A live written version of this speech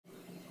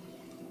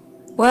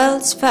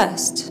World's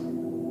first.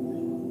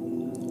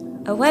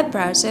 A web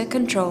browser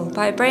controlled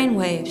by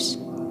brainwaves.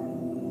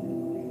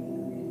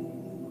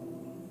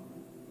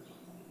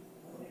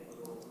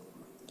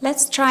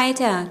 Let's try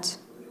it out.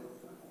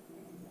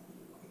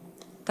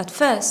 But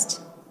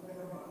first,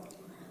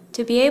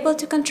 to be able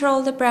to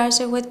control the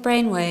browser with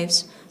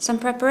brainwaves, some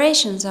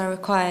preparations are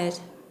required.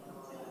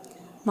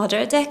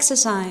 Moderate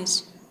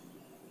exercise,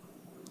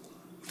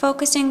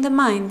 focusing the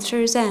mind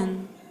through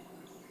Zen,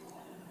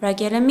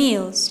 regular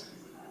meals.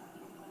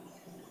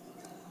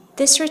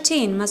 This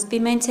routine must be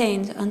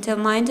maintained until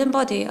mind and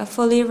body are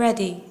fully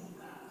ready.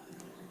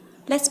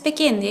 Let's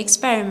begin the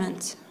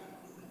experiment.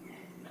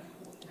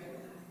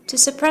 To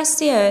suppress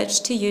the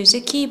urge to use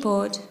a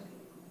keyboard,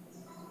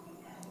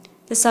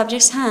 the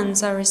subject's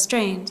hands are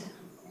restrained.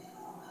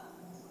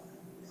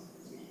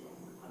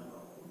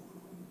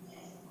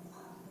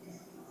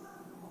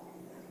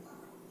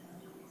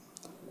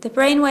 The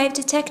brainwave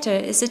detector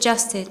is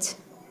adjusted.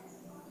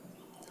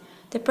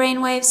 The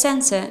brainwave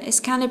sensor is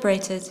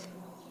calibrated.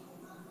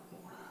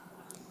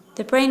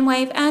 The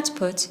brainwave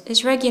output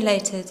is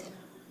regulated.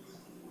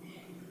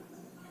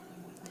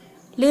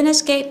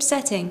 Lunascape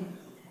setting.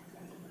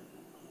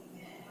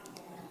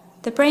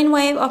 The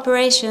brainwave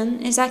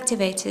operation is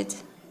activated.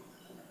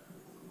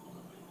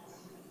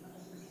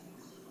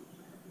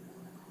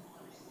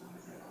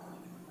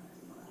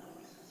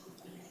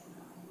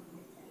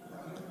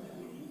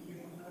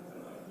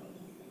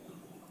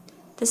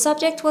 The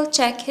subject will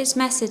check his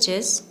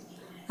messages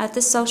at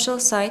the social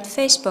site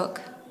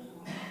Facebook.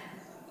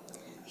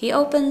 He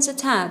opens a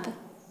tab.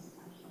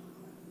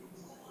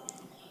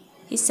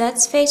 He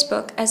sets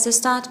Facebook as the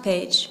start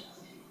page.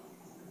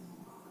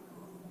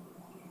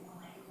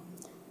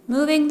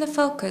 Moving the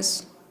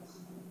focus.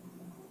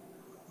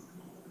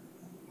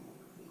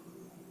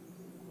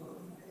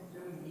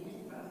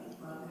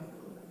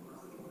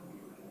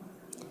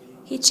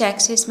 He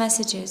checks his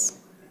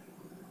messages.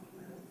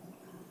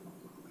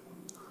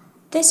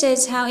 This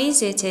is how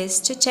easy it is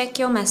to check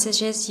your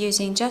messages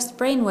using just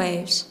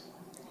brainwaves.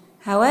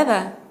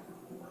 However,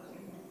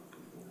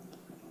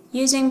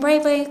 using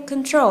brainwave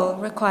control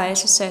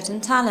requires a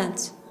certain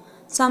talent.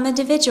 Some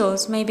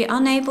individuals may be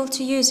unable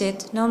to use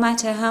it no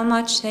matter how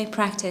much they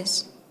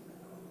practice.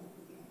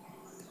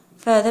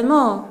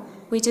 Furthermore,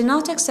 we do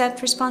not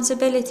accept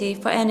responsibility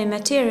for any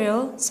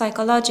material,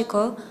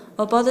 psychological,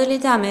 or bodily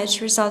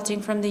damage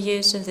resulting from the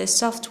use of this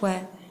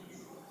software.